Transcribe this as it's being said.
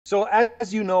So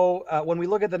as you know, when we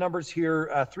look at the numbers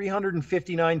here,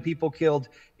 359 people killed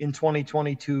in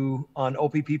 2022 on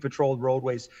OPP patrolled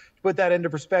roadways. To put that into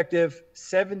perspective,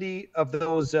 70 of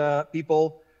those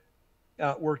people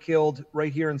were killed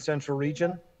right here in Central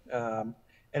Region.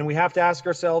 And we have to ask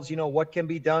ourselves, what can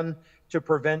be done to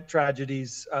prevent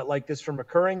tragedies like this from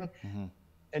occurring? Mm-hmm.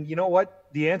 And you know what?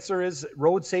 The answer is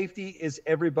road safety is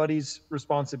everybody's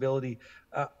responsibility.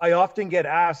 I often get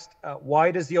asked,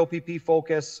 why does the OPP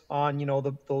focus on,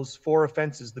 those four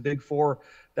offenses, the big four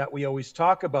that we always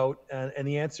talk about? And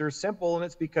the answer is simple, and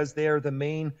it's because they are the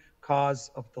main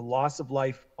cause of the loss of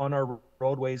life on our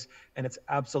roadways, and it's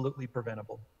absolutely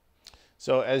preventable.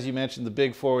 So as you mentioned, the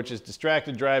big four, which is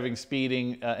distracted driving,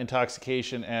 speeding,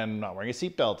 intoxication, and not wearing a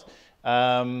seatbelt.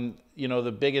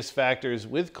 The biggest factors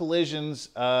with collisions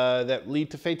that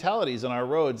lead to fatalities on our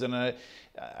roads. And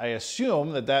I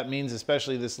assume that means,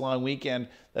 especially this long weekend,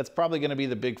 that's probably going to be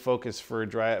the big focus for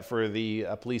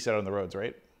the police out on the roads,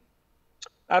 right?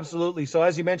 Absolutely. So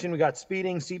as you mentioned, we got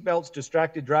speeding, seatbelts,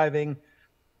 distracted driving,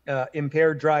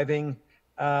 impaired driving.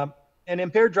 And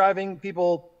impaired driving,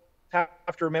 people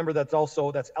have to remember that's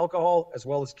alcohol as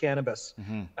well as cannabis.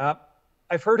 Mm-hmm.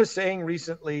 I've heard a saying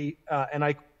recently, and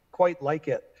I quite like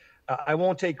it. I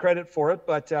won't take credit for it,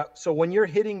 but so when you're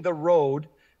hitting the road,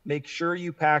 make sure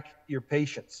you pack your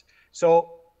patience.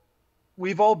 So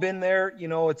we've all been there.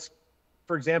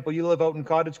 For example, you live out in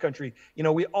cottage country.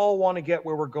 We all want to get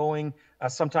where we're going.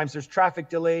 Sometimes there's traffic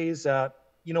delays.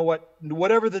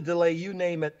 Whatever the delay, you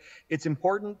name it, it's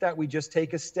important that we just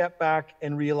take a step back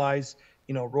and realize,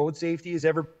 road safety is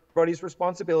everybody's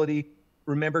responsibility.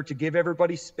 Remember to give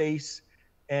everybody space.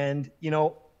 And,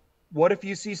 what if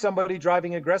you see somebody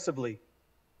driving aggressively?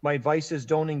 My advice is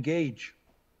don't engage.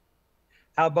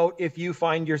 How about if you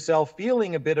find yourself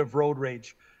feeling a bit of road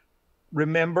rage?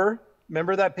 Remember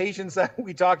that patience that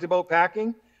we talked about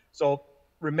packing? So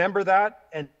remember that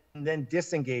and then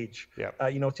disengage. Yeah.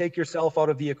 Take yourself out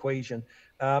of the equation.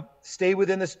 Stay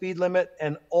within the speed limit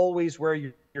and always wear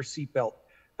your seatbelt.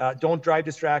 Don't drive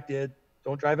distracted.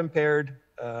 Don't drive impaired.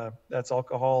 That's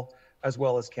alcohol as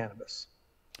well as cannabis.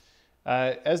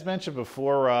 As mentioned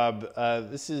before, Rob,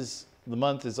 the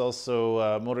month is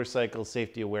also Motorcycle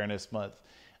Safety Awareness Month.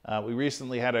 We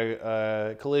recently had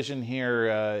a collision here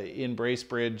in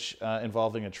Bracebridge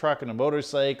involving a truck and a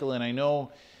motorcycle, and I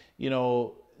know,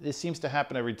 this seems to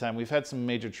happen every time. We've had some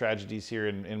major tragedies here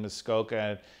in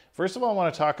Muskoka. First of all, I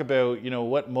want to talk about,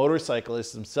 what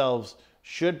motorcyclists themselves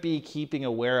should be keeping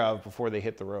aware of before they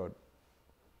hit the road.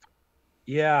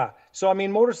 Yeah. So,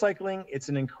 motorcycling, it's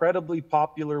an incredibly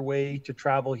popular way to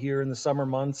travel here in the summer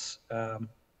months. And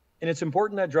it's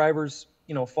important that drivers,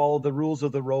 follow the rules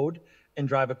of the road and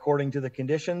drive according to the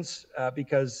conditions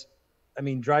because,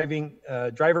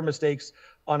 driver mistakes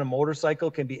on a motorcycle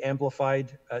can be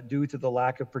amplified due to the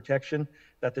lack of protection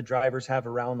that the drivers have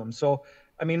around them. So,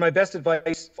 my best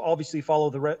advice, obviously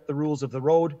follow the rules of the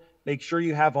road. Make sure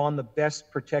you have on the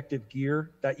best protective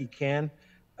gear that you can.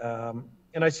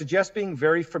 And I suggest being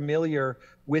very familiar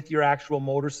with your actual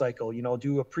motorcycle.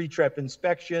 Do a pre-trip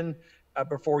inspection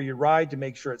before you ride to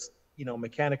make sure it's,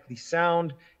 mechanically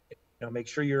sound. Make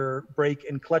sure your brake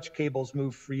and clutch cables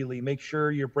move freely. Make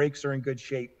sure your brakes are in good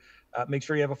shape. Make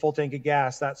sure you have a full tank of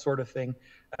gas, that sort of thing.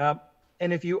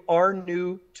 And if you are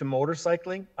new to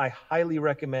motorcycling, I highly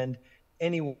recommend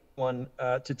anyone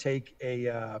to take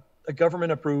a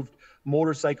government-approved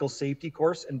motorcycle safety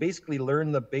course and basically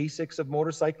learn the basics of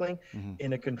motorcycling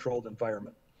in a controlled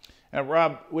environment. And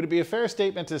Rob, would it be a fair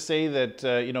statement to say that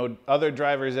other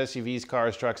drivers, SUVs,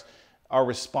 cars, trucks are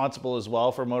responsible as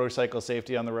well for motorcycle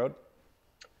safety on the road?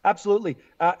 Absolutely.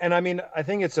 And I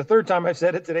think it's the third time I've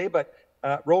said it today, but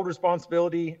road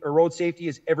responsibility or road safety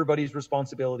is everybody's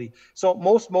responsibility. So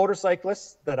most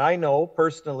motorcyclists that I know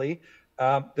personally,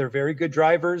 they're very good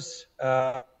drivers.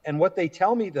 And what they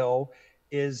tell me, though,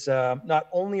 is not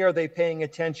only are they paying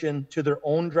attention to their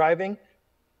own driving,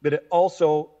 but it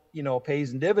also,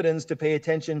 pays in dividends to pay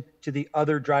attention to the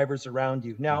other drivers around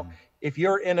you. Now, if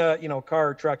you're in a,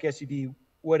 car, truck, SUV,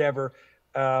 whatever,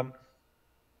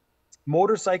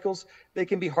 motorcycles, they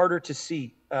can be harder to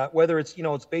see, whether it's,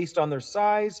 it's based on their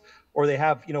size or they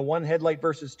have, one headlight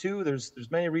versus two. There's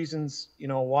many reasons,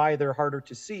 why they're harder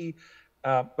to see.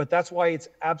 But that's why it's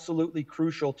absolutely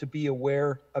crucial to be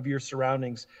aware of your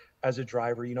surroundings as a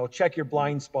driver. Check your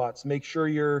blind spots. Make sure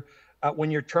you're,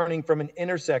 when you're turning from an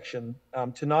intersection,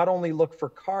 to not only look for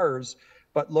cars,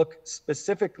 but look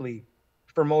specifically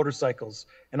for motorcycles.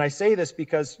 And I say this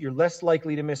because you're less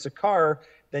likely to miss a car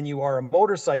than you are a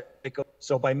motorcycle.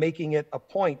 So by making it a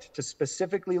point to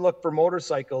specifically look for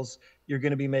motorcycles, you're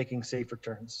going to be making safer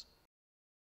turns.